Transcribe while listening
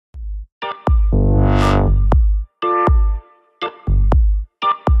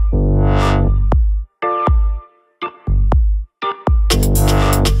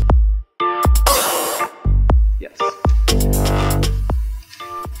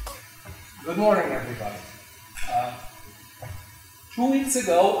Good morning, everybody. 2 weeks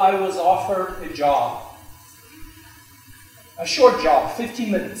ago, I was offered a job. A short job,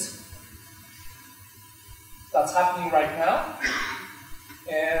 15 minutes. That's happening right now.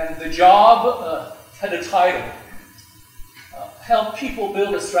 And the job had a title. Help people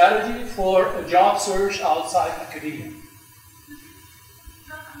build a strategy for a job search outside academia.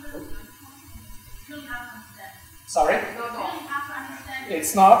 Sorry?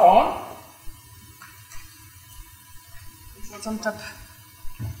 It's not on? It's on top.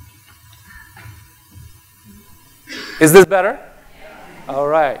 Is this better? Yeah. All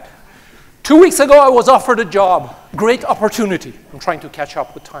right. 2 weeks ago, I was offered a job. Great opportunity. I'm trying to catch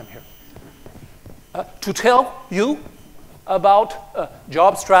up with time here. To tell you about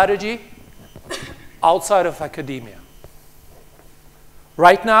job strategy outside of academia.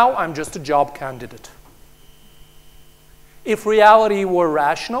 Right now, I'm just a job candidate. If reality were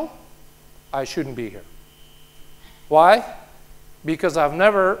rational, I shouldn't be here. Why? Because I've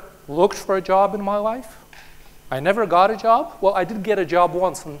never looked for a job in my life. I never got a job. Well, I did get a job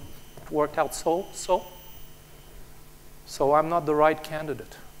once and it worked out so. So I'm not the right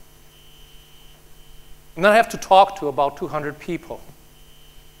candidate. And then I have to talk to about 200 people.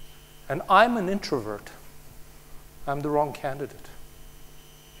 And I'm an introvert. I'm the wrong candidate.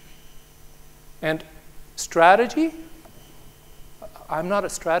 And strategy? I'm not a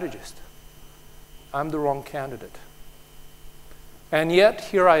strategist. I'm the wrong candidate. And yet,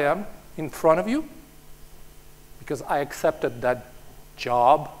 here I am in front of you because I accepted that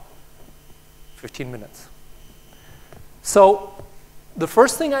job 15 minutes. So the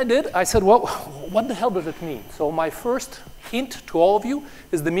first thing I did, I said, well, what the hell does it mean? So my first hint to all of you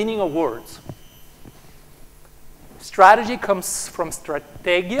is the meaning of words. Strategy comes from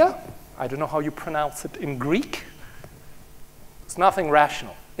strategia. I don't know how you pronounce it in Greek. It's nothing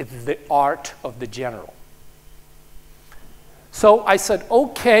rational. It's the art of the general. So I said,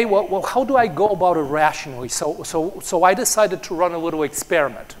 okay, well, how do I go about it rationally? So I decided to run a little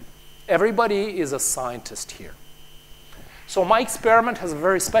experiment. Everybody is a scientist here. So my experiment has a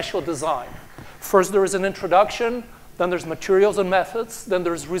very special design. First, there is an introduction, then there's materials and methods, then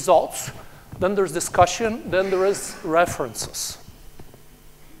there's results, then there's discussion, then there is references.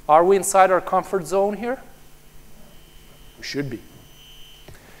 Are we inside our comfort zone here? We should be.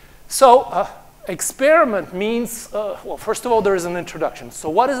 So experiment means, well, first of all, there is an introduction.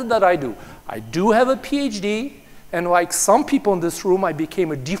 So what is it that I do? I do have a PhD, and like some people in this room, I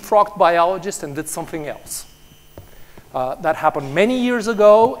became a defrocked biologist and did something else. That happened many years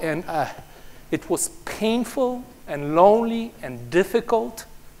ago, and it was painful and lonely and difficult,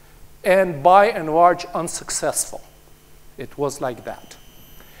 and by and large, unsuccessful. It was like that.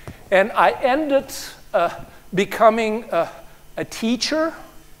 And I ended becoming a teacher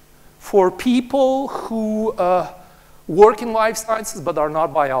for people who work in life sciences but are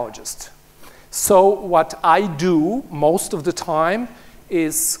not biologists. So what I do most of the time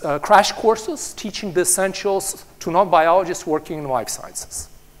is crash courses teaching the essentials to non-biologists working in life sciences.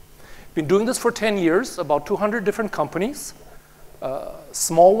 Been doing this for 10 years, about 200 different companies,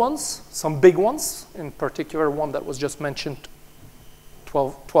 small ones, some big ones, in particular one that was just mentioned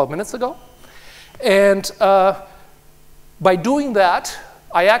 12 minutes ago. And by doing that,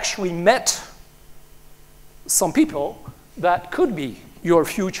 I actually met some people that could be your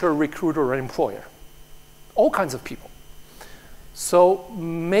future recruiter or employer. All kinds of people. So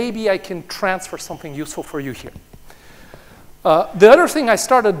maybe I can transfer something useful for you here. The other thing I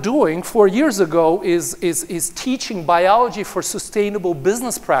started doing 4 years ago is teaching biology for sustainable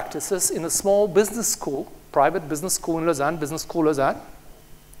business practices in a small business school, private business school in Lausanne, Business School Lausanne.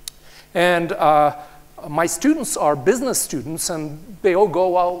 And my students are business students, and they all go,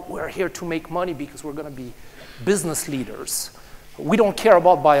 well, we're here to make money because we're going to be business leaders. We don't care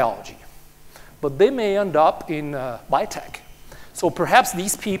about biology. But they may end up in biotech. So perhaps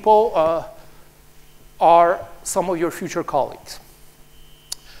these people are some of your future colleagues.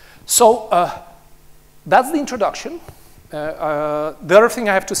 So that's the introduction. The other thing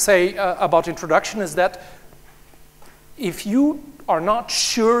I have to say about introduction is that if you are not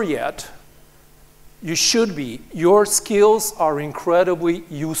sure yet, you should be. Your skills are incredibly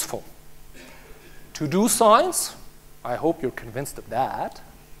useful. To do science, I hope you're convinced of that,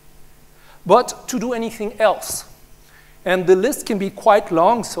 but to do anything else. And the list can be quite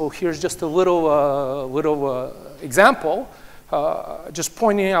long, so here's just a little example, just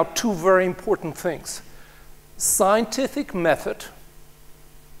pointing out two very important things. Scientific method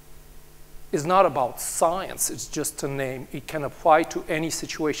is not about science, it's just a name. It can apply to any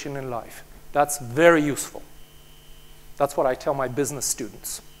situation in life. That's very useful. That's what I tell my business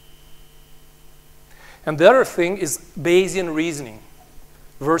students. And the other thing is Bayesian reasoning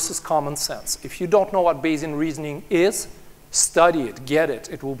versus common sense. If you don't know what Bayesian reasoning is, study it, get it.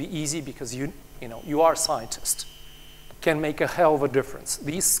 It will be easy because you are a scientist. Can make a hell of a difference.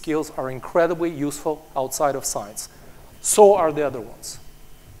 These skills are incredibly useful outside of science. So are the other ones.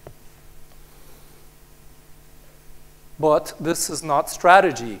 But this is not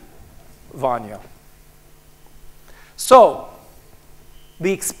strategy, Vanya. So,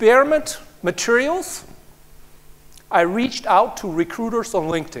 the experiment materials, I reached out to recruiters on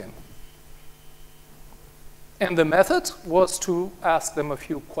LinkedIn. And the method was to ask them a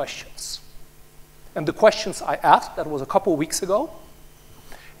few questions. And the questions I asked, that was a couple weeks ago,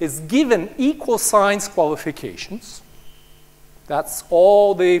 is given equal science qualifications, that's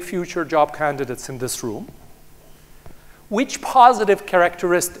all the future job candidates in this room, which positive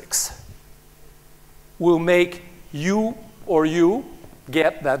characteristics will make you or you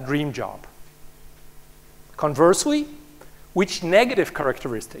get that dream job? Conversely, which negative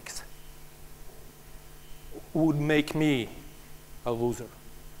characteristics would make me a loser?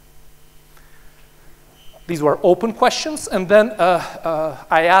 These were open questions, and then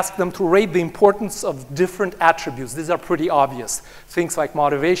I asked them to rate the importance of different attributes. These are pretty obvious. Things like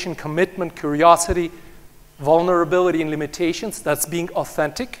motivation, commitment, curiosity, vulnerability and limitations, that's being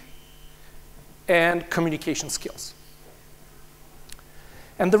authentic, and communication skills.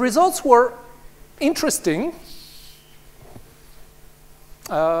 And the results were interesting,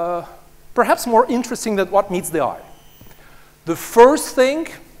 perhaps more interesting than what meets the eye. The first thing,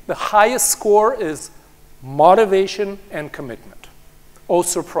 the highest score is motivation and commitment. Oh,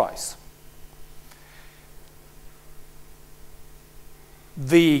 surprise.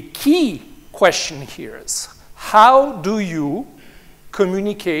 The key question here is, how do you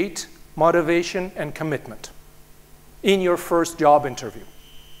communicate motivation and commitment in your first job interview?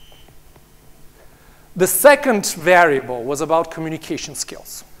 The second variable was about communication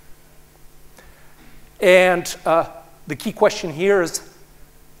skills. And the key question here is,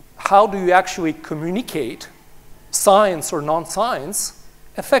 how do you actually communicate science or non-science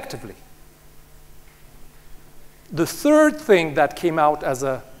effectively? The third thing that came out as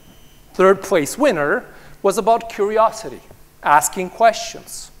a third place winner was about curiosity, asking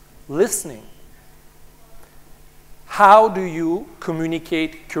questions, listening. How do you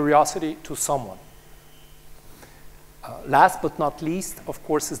communicate curiosity to someone? Last but not least, of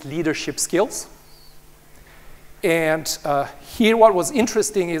course, is leadership skills. And here what was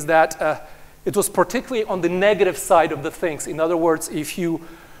interesting is that it was particularly on the negative side of the things. In other words, if you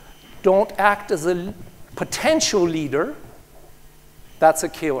don't act as a potential leader, that's a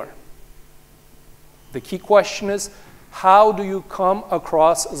killer. The key question is, how do you come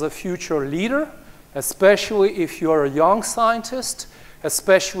across as a future leader, especially if you're a young scientist,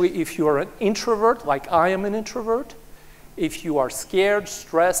 especially if you're an introvert, like I am an introvert, if you are scared,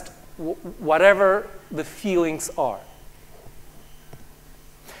 stressed, whatever the feelings are.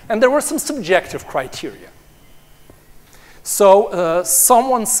 And there were some subjective criteria. So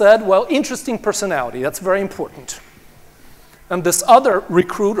someone said, well, interesting personality, that's very important. And this other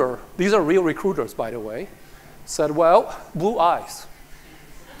recruiter, these are real recruiters, by the way, said, well, blue eyes.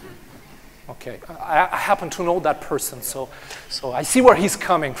 Okay, I happen to know that person, so I see where he's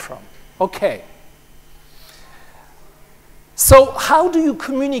coming from. Okay. So how do you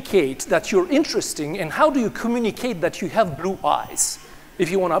communicate that you're interesting, and how do you communicate that you have blue eyes if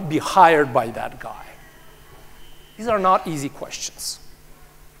you want to be hired by that guy? These are not easy questions.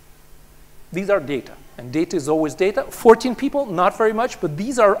 These are data, and data is always data. 14 people, not very much, but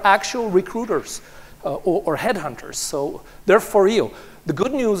these are actual recruiters or headhunters, so they're for real. The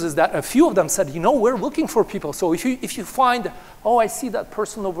good news is that a few of them said, you know, we're looking for people, so if you find, oh, I see that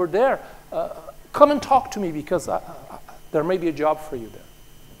person over there, come and talk to me because there may be a job for you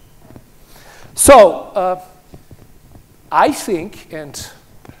there. So I think, and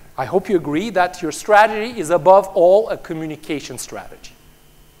I hope you agree, that your strategy is above all a communication strategy.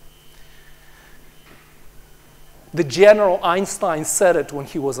 The General Einstein said it when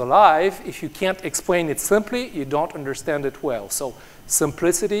he was alive, if you can't explain it simply, you don't understand it well. So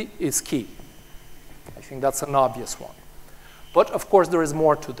simplicity is key. I think that's an obvious one. But of course there is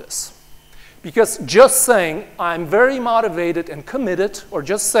more to this. Because just saying, I'm very motivated and committed, or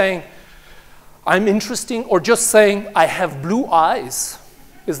just saying, I'm interesting, or just saying, I have blue eyes,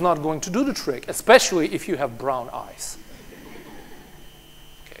 is not going to do the trick, especially if you have brown eyes.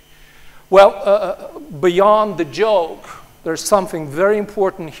 Okay. Well, beyond the joke, there's something very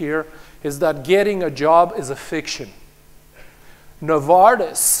important here, is that getting a job is a fiction.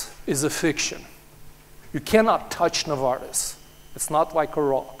 Novartis is a fiction. You cannot touch Novartis. It's not like a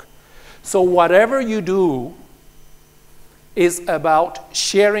rock. So whatever you do is about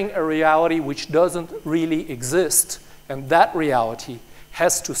sharing a reality which doesn't really exist, and that reality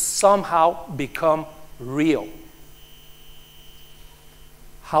has to somehow become real.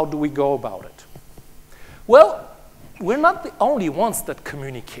 How do we go about it? Well, we're not the only ones that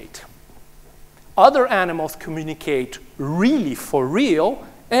communicate. Other animals communicate really for real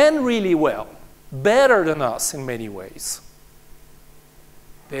and really well, better than us in many ways.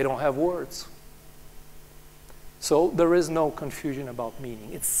 They don't have words. So there is no confusion about meaning.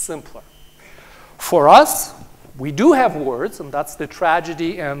 It's simpler. For us, we do have words, and that's the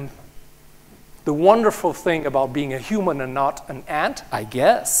tragedy and the wonderful thing about being a human and not an ant, I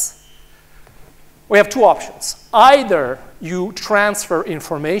guess. We have two options. Either you transfer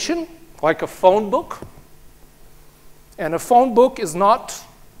information, like a phone book, and a phone book is not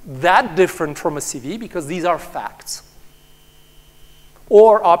that different from a CV because these are facts.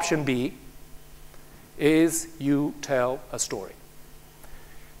 Or option B is you tell a story.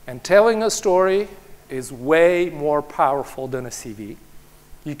 And telling a story is way more powerful than a CV.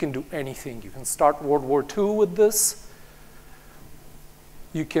 You can do anything. You can start World War II with this.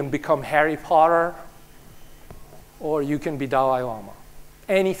 You can become Harry Potter, or you can be Dalai Lama.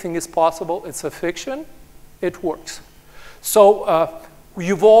 Anything is possible. It's a fiction. It works. So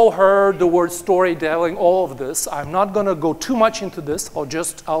you've all heard the word storytelling, all of this. I'm not going to go too much into this. I'll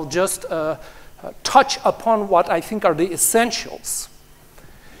just touch upon what I think are the essentials.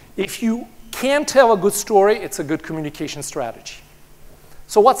 If you can tell a good story, it's a good communication strategy.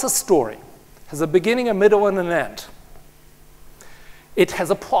 So what's a story? It has a beginning, a middle, and an end. It has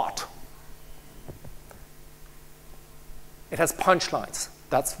a plot. It has punchlines.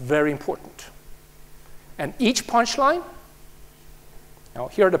 That's very important. And each punchline, now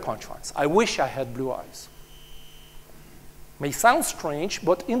here are the punchlines. I wish I had blue eyes. May sound strange,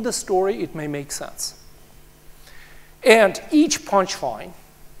 but in the story it may make sense. And each punchline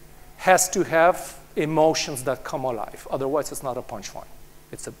has to have emotions that come alive. Otherwise, it's not a punchline.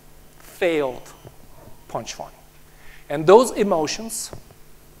 It's a failed punchline. And those emotions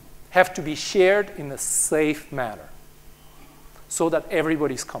have to be shared in a safe manner so that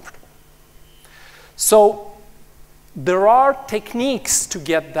everybody's comfortable. So there are techniques to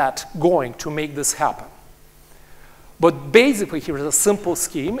get that going, to make this happen. But basically, here's a simple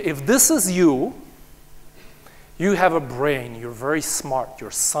scheme. If this is you, you have a brain, you're very smart,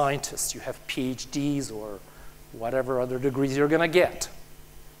 you're scientists, you have PhDs or whatever other degrees you're going to get.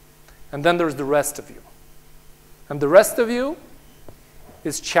 And then there's the rest of you. And the rest of you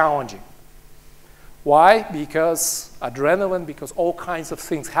is challenging. Why? Because adrenaline, because all kinds of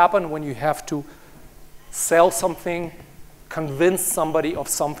things happen when you have to sell something, convince somebody of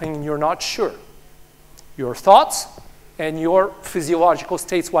something and you're not sure. Your thoughts and your physiological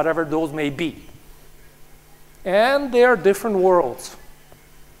states, whatever those may be. And they are different worlds.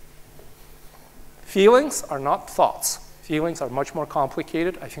 Feelings are not thoughts. Feelings are much more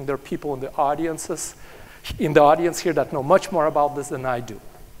complicated. I think there are people in the audience here that know much more about this than I do.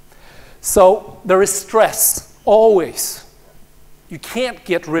 So there is stress, always. You can't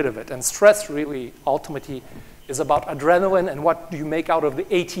get rid of it. And stress really, ultimately, is about adrenaline and what you make out of the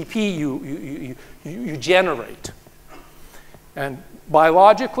ATP you generate. And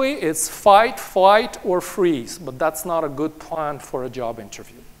biologically, it's fight, flight, or freeze. But that's not a good plan for a job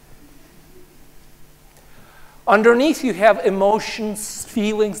interview. Underneath, you have emotions,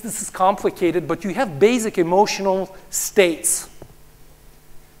 feelings. This is complicated, but you have basic emotional states.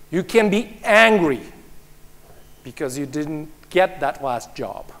 You can be angry because you didn't get that last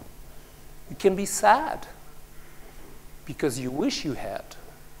job. You can be sad because you wish you had.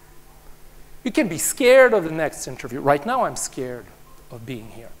 You can be scared of the next interview. Right now, I'm scared of being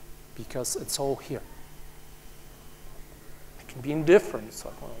here because it's all here. You can be indifferent. It's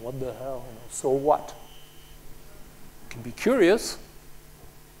like, well, what the hell? So what? You can be curious.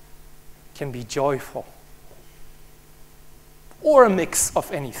 You can be joyful. Or a mix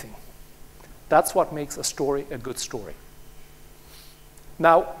of anything. That's what makes a story a good story.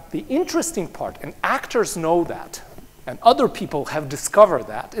 Now, the interesting part, and actors know that, and other people have discovered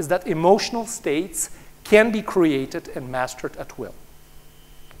that, is that emotional states can be created and mastered at will.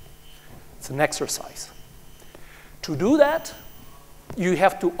 It's an exercise. To do that, you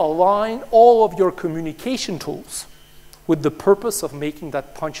have to align all of your communication tools with the purpose of making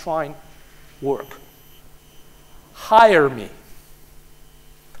that punchline work. Hire me.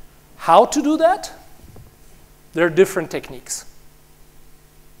 How to do that? There are different techniques.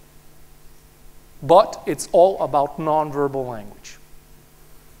 But it's all about nonverbal language.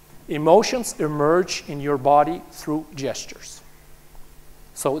 Emotions emerge in your body through gestures.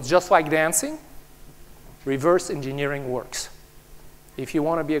 So it's just like dancing. Reverse engineering works. If you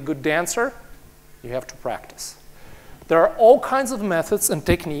want to be a good dancer, you have to practice. There are all kinds of methods and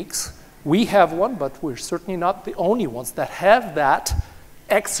techniques. We have one, but we're certainly not the only ones that have that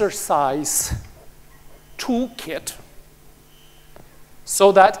exercise toolkit,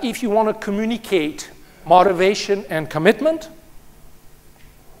 so that if you want to communicate motivation and commitment,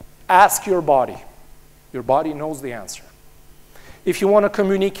 ask your body. Your body knows the answer. If you want to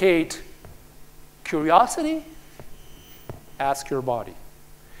communicate curiosity, ask your body.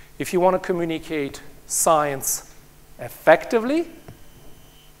 If you want to communicate science effectively,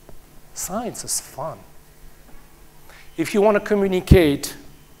 science is fun. If you want to communicate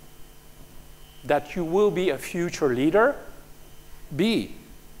that you will be a future leader, be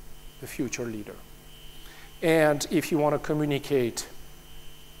the future leader. And if you want to communicate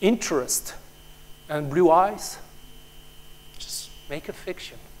interest and blue eyes, just make a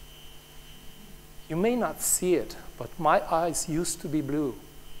fiction. You may not see it, but my eyes used to be blue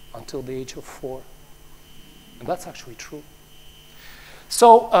until the age of 4. And that's actually true.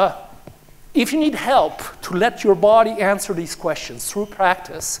 So if you need help to let your body answer these questions through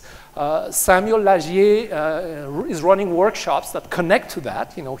practice, Samuel Lagier is running workshops that connect to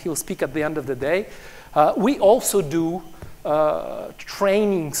that. You know, he'll speak at the end of the day. We also do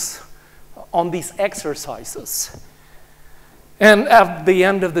trainings on these exercises. And at the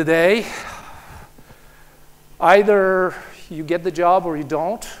end of the day, either you get the job or you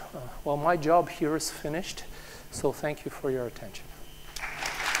don't. Well, my job here is finished. So thank you for your attention.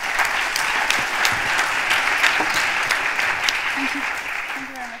 Thank you.